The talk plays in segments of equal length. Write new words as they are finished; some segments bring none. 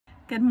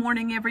Good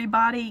morning,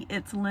 everybody.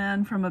 It's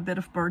Lynn from A Bit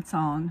of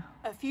Birdsong.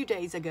 A few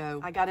days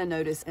ago, I got a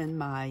notice in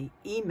my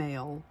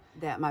email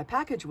that my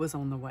package was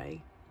on the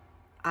way.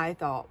 I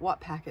thought,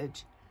 what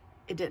package?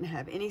 It didn't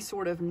have any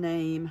sort of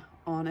name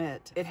on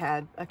it. It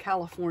had a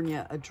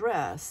California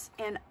address,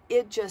 and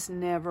it just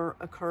never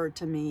occurred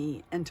to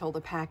me until the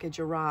package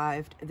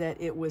arrived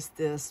that it was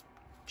this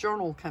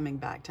journal coming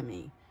back to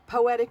me.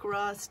 Poetic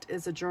Rust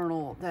is a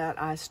journal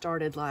that I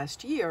started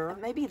last year,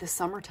 maybe the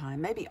summertime,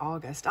 maybe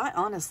August. I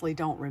honestly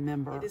don't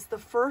remember. It is the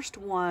first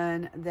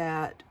one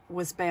that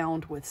was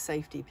bound with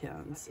safety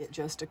pins. It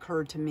just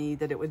occurred to me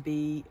that it would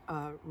be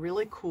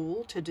really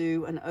cool to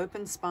do an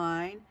open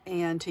spine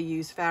and to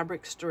use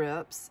fabric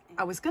strips.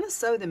 I was going to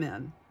sew them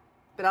in,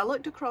 but I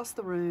looked across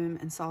the room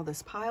and saw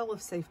this pile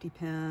of safety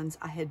pins.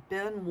 I had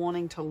been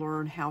wanting to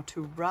learn how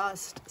to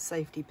rust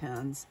safety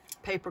pins,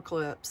 paper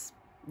clips,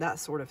 that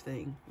sort of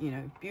thing, you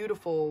know,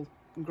 beautiful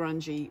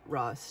grungy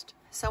rust.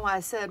 So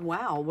I said,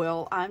 wow,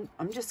 well, I'm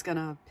just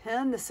gonna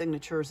pin the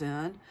signatures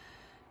in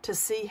to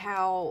see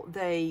how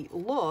they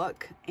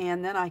look,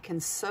 and then I can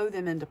sew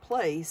them into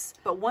place.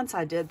 But once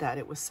I did that,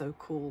 it was so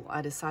cool.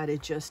 I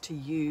decided just to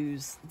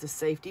use the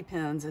safety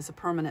pins as a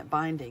permanent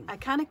binding. I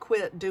kind of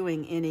quit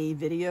doing any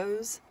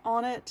videos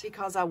on it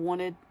because I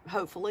wanted,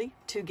 hopefully,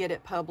 to get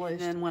it published.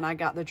 And then when I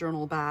got the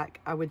journal back,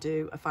 I would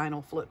do a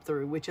final flip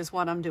through, which is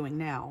what I'm doing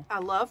now. I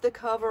love the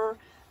cover.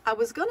 I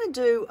was going to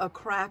do a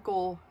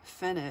crackle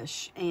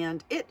finish,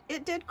 and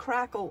it did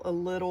crackle a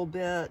little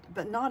bit,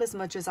 but not as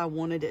much as I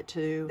wanted it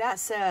to. That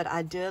said,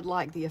 I did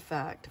like the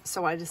effect,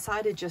 so I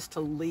decided just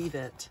to leave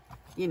it,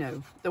 you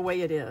know, the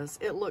way it is.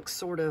 It looks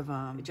sort of,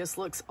 it just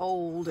looks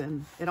old,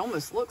 and it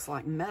almost looks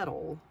like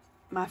metal.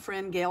 My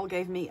friend Gail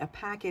gave me a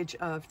package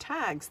of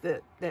tags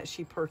that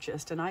she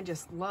purchased, and I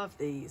just love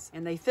these,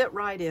 and they fit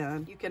right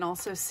in. You can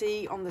also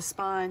see on the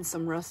spine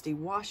some rusty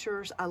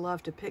washers. I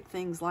love to pick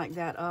things like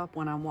that up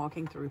when I'm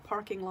walking through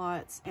parking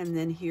lots. And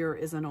then here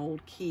is an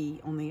old key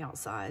on the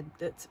outside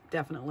that's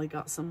definitely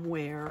got some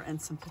wear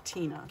and some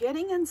patina.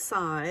 Getting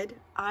inside,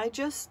 I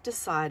just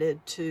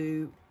decided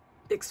to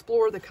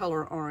explore the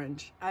color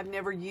orange. I've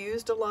never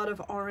used a lot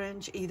of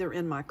orange either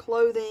in my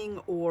clothing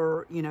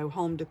or, you know,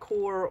 home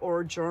decor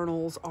or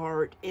journals,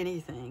 art,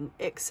 anything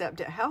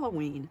except at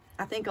Halloween.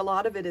 I think a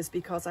lot of it is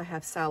because I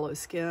have sallow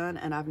skin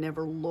and I've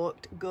never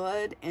looked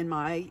good, in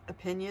my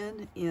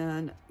opinion,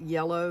 in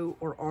yellow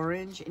or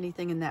orange,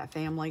 anything in that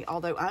family.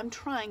 Although I'm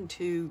trying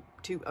to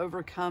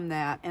overcome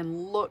that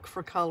and look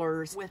for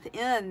colors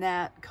within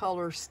that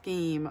color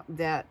scheme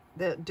that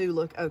do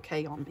look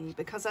okay on me,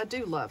 because I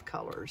do love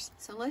colors.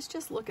 So let's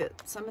just look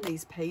at some of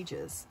these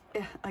pages.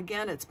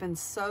 Again, it's been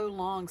so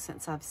long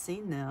since I've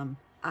seen them.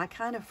 I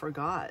kind of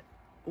forgot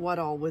what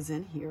all was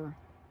in here.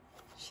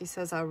 She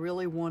says, I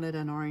really wanted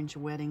an orange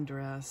wedding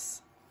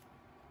dress.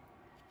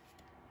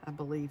 I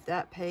believe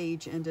that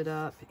page ended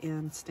up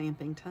in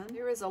Stampington.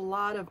 There is a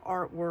lot of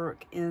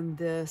artwork in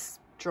this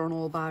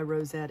journal by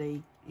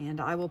Rossetti,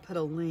 and I will put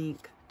a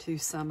link to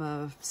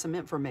some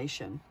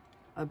information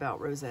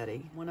about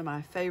Rossetti, one of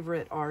my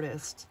favorite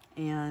artists.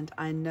 And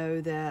I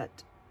know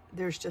that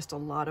there's just a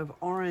lot of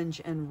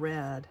orange and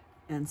red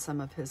in some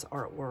of his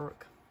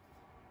artwork.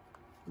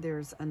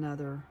 There's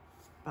another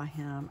by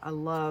him. I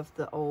love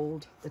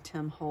the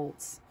Tim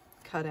Holtz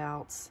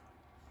cutouts.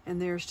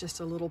 And there's just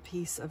a little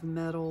piece of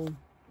metal,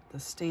 the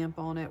stamp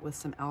on it with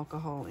some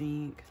alcohol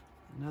ink.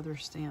 Another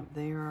stamp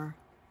there.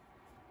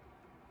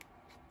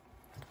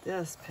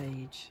 This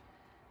page.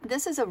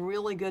 This is a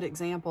really good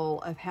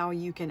example of how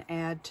you can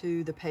add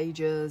to the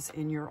pages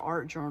in your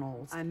art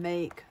journals. I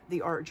make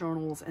the art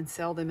journals and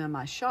sell them in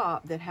my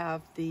shop that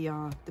have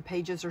the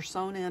pages are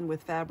sewn in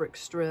with fabric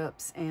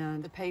strips,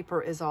 and the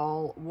paper is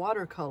all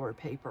watercolor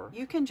paper.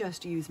 You can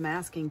just use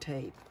masking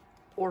tape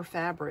or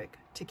fabric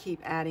to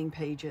keep adding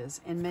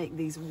pages and make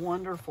these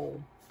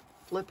wonderful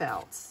flip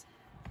outs,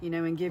 you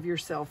know, and give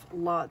yourself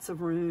lots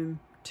of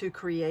room to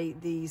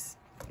create these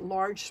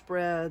large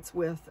spreads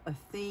with a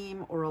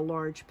theme or a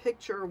large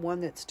picture,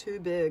 one that's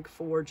too big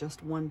for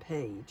just one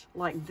page.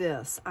 Like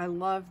this. I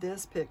love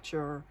this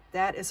picture.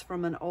 That is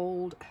from an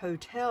old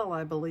hotel,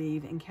 I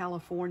believe, in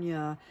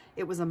California.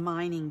 It was a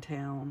mining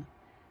town.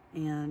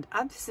 And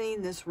I've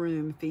seen this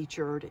room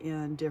featured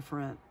in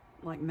different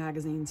like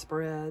magazine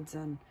spreads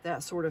and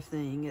that sort of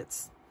thing.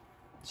 It's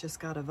just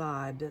got a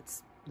vibe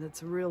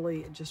that's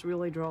really, it just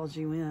really draws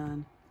you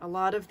in. A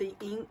lot of the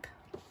ink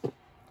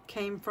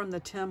came from the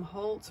Tim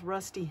Holtz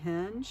Rusty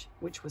Hinge,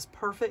 which was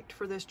perfect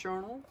for this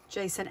journal.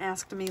 Jason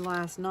asked me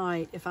last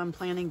night if I'm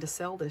planning to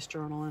sell this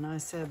journal, and I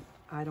said,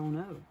 I don't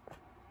know.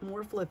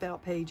 More flip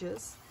out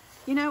pages.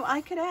 You know, I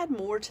could add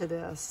more to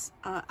this.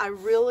 I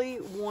really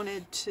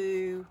wanted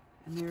to,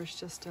 and there's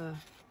just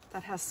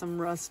that has some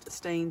rust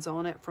stains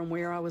on it from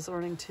where I was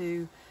learning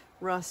to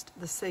rust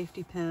the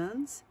safety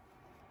pins.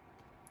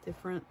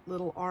 Different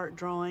little art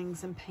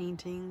drawings and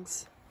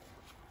paintings.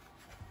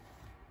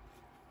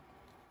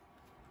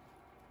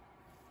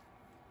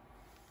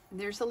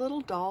 There's a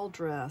little doll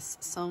dress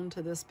sewn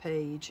to this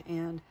page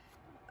and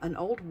an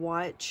old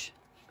watch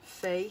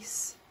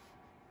face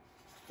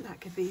That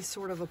could be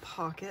sort of a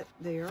pocket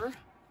there.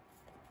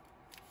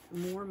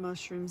 More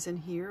mushrooms in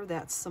here.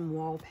 That's some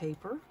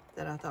wallpaper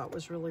that I thought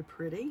was really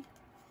pretty.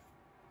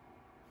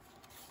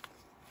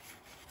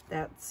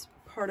 That's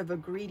part of a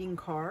greeting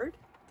card,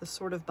 the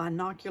sort of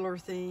binocular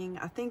thing.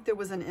 I think there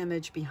was an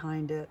image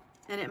behind it,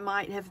 and it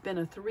might have been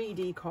a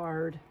 3D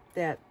card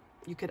that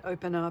you could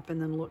open up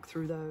and then look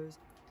through those.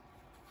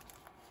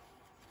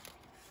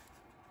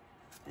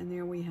 And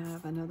there we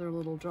have another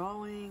little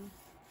drawing.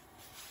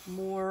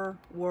 More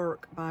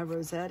work by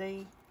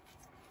Rossetti.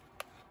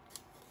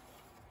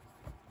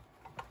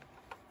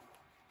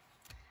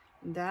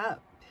 That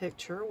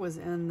picture was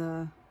in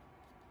the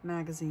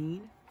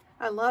magazine.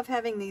 I love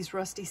having these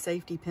rusty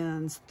safety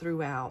pins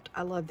throughout.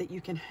 I love that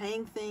you can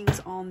hang things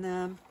on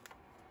them.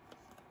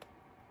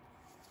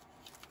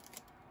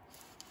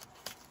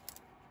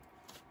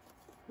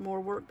 More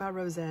work by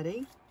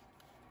Rossetti.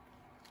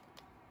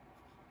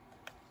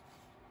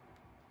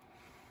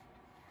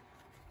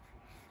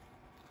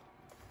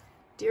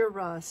 Dear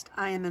Rust,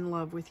 I am in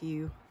love with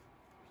you.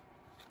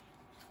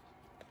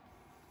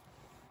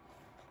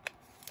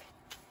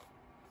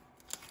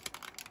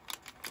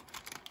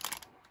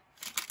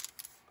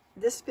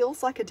 This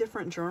feels like a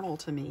different journal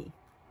to me.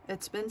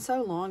 It's been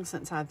so long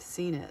since I've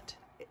seen it.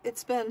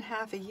 It's been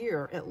half a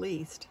year at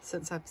least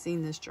since I've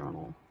seen this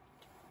journal.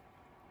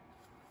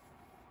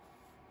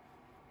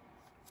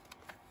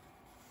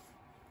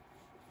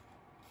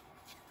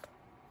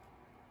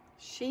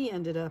 She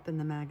ended up in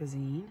the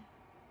magazine.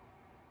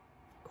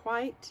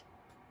 Quite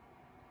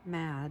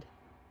mad.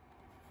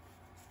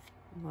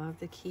 Love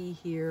the key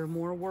here.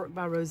 More work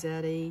by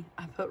Rossetti.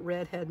 I put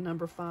redhead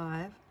number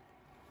 5.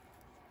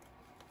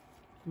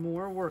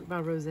 More work by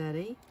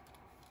Rossetti.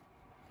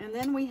 And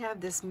then we have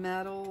this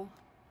metal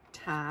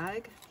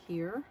tag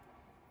here.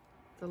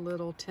 The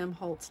little Tim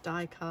Holtz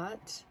die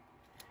cut.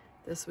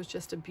 This was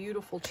just a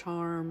beautiful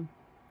charm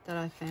that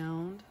I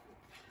found.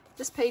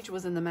 This page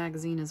was in the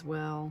magazine as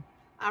well.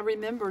 I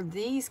remember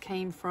these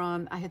came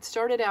from, I had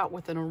started out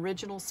with an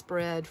original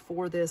spread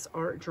for this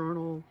art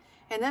journal,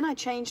 and then I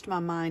changed my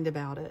mind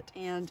about it,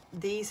 and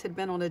these had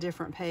been on a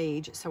different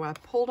page, so I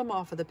pulled them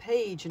off of the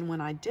page, and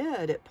when I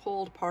did, it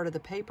pulled part of the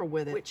paper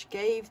with it, which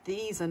gave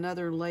these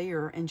another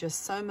layer and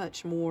just so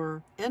much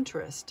more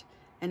interest.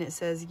 And it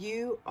says,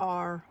 "You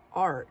are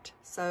art."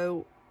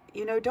 So,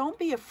 you know, don't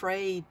be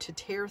afraid to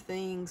tear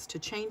things, to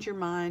change your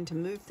mind, to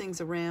move things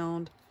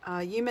around.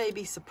 You may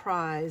be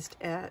surprised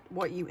at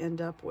what you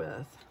end up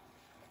with.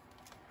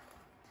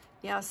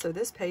 Yeah, so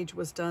this page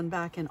was done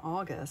back in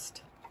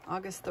August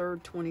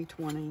 3rd,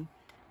 2020.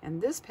 And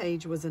this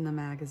page was in the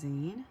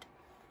magazine.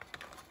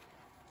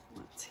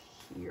 What's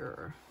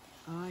here?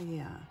 Oh,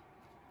 yeah.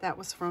 That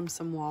was from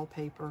some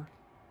wallpaper.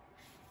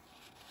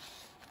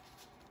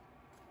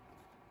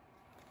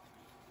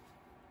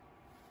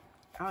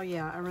 Oh,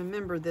 yeah, I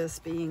remember this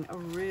being a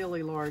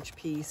really large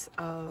piece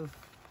of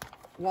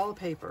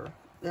wallpaper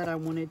that I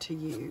wanted to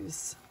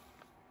use.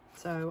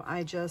 So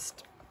I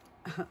just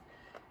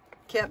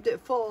kept it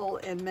full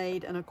and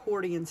made an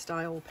accordion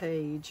style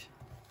page.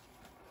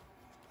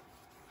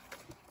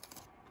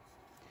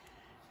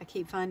 I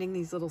keep finding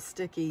these little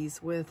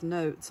stickies with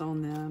notes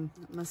on them.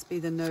 It must be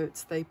the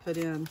notes they put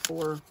in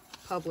for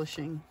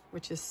publishing,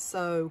 which is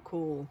so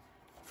cool.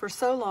 For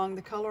so long,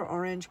 the color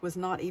orange was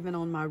not even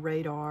on my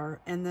radar,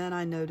 and then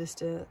I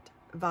noticed it.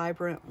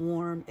 Vibrant,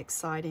 warm,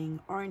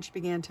 exciting. Orange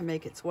began to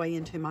make its way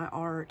into my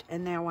art,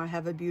 and now I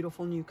have a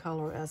beautiful new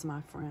color as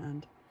my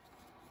friend.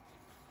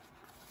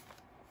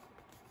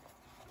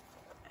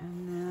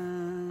 And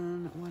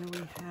then, what do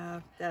we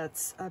have?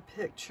 That's a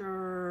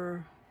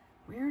picture.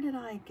 Where did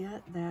I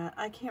get that?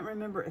 I can't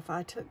remember if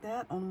I took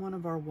that on one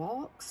of our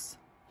walks,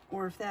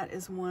 or if that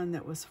is one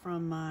that was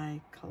from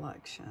my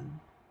collection.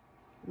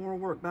 More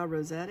work by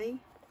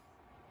Rossetti.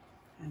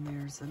 And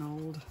there's an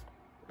old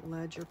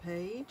ledger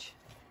page.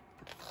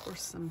 Of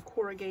course, some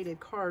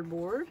corrugated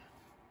cardboard.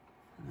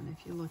 And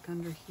if you look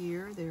under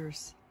here,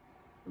 there's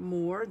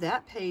more.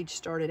 That page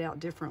started out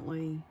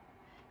differently,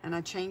 and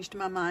I changed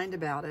my mind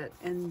about it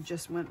and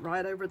just went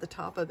right over the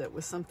top of it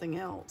with something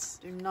else.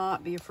 Do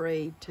not be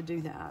afraid to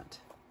do that.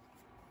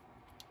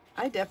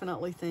 I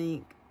definitely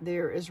think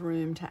there is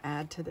room to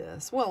add to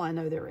this. Well, I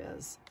know there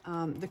is.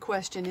 The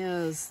question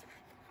is,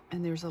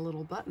 and there's a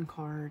little button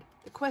card.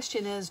 The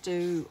question is,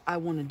 do I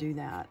want to do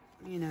that?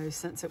 You know,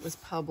 since it was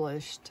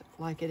published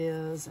like it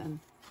is, and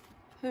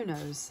who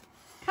knows.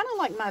 Kind of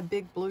like my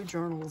big blue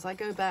journals. I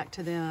go back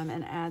to them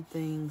and add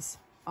things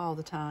all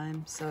the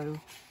time, so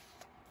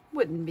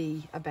wouldn't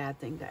be a bad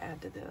thing to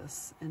add to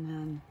this. And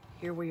then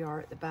here we are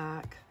at the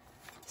back.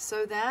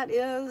 So that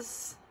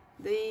is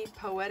the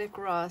Poetic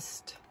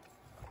Rust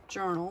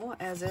journal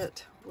as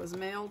it was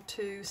mailed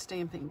to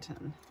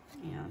Stampington,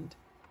 and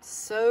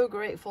so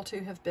grateful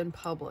to have been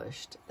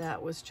published.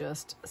 That was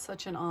just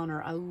such an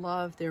honor. I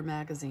love their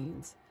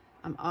magazines.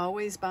 I'm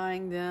always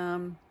buying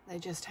them. They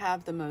just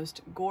have the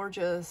most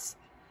gorgeous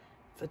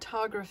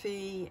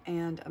photography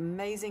and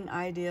amazing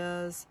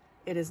ideas.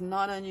 It is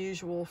not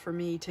unusual for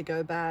me to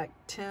go back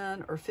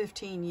 10 or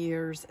 15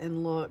 years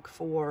and look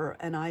for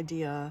an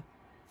idea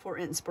for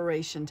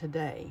inspiration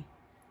today.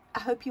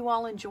 I hope you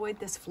all enjoyed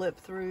this flip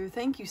through.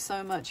 Thank you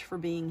so much for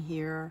being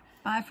here.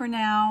 Bye for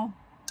now.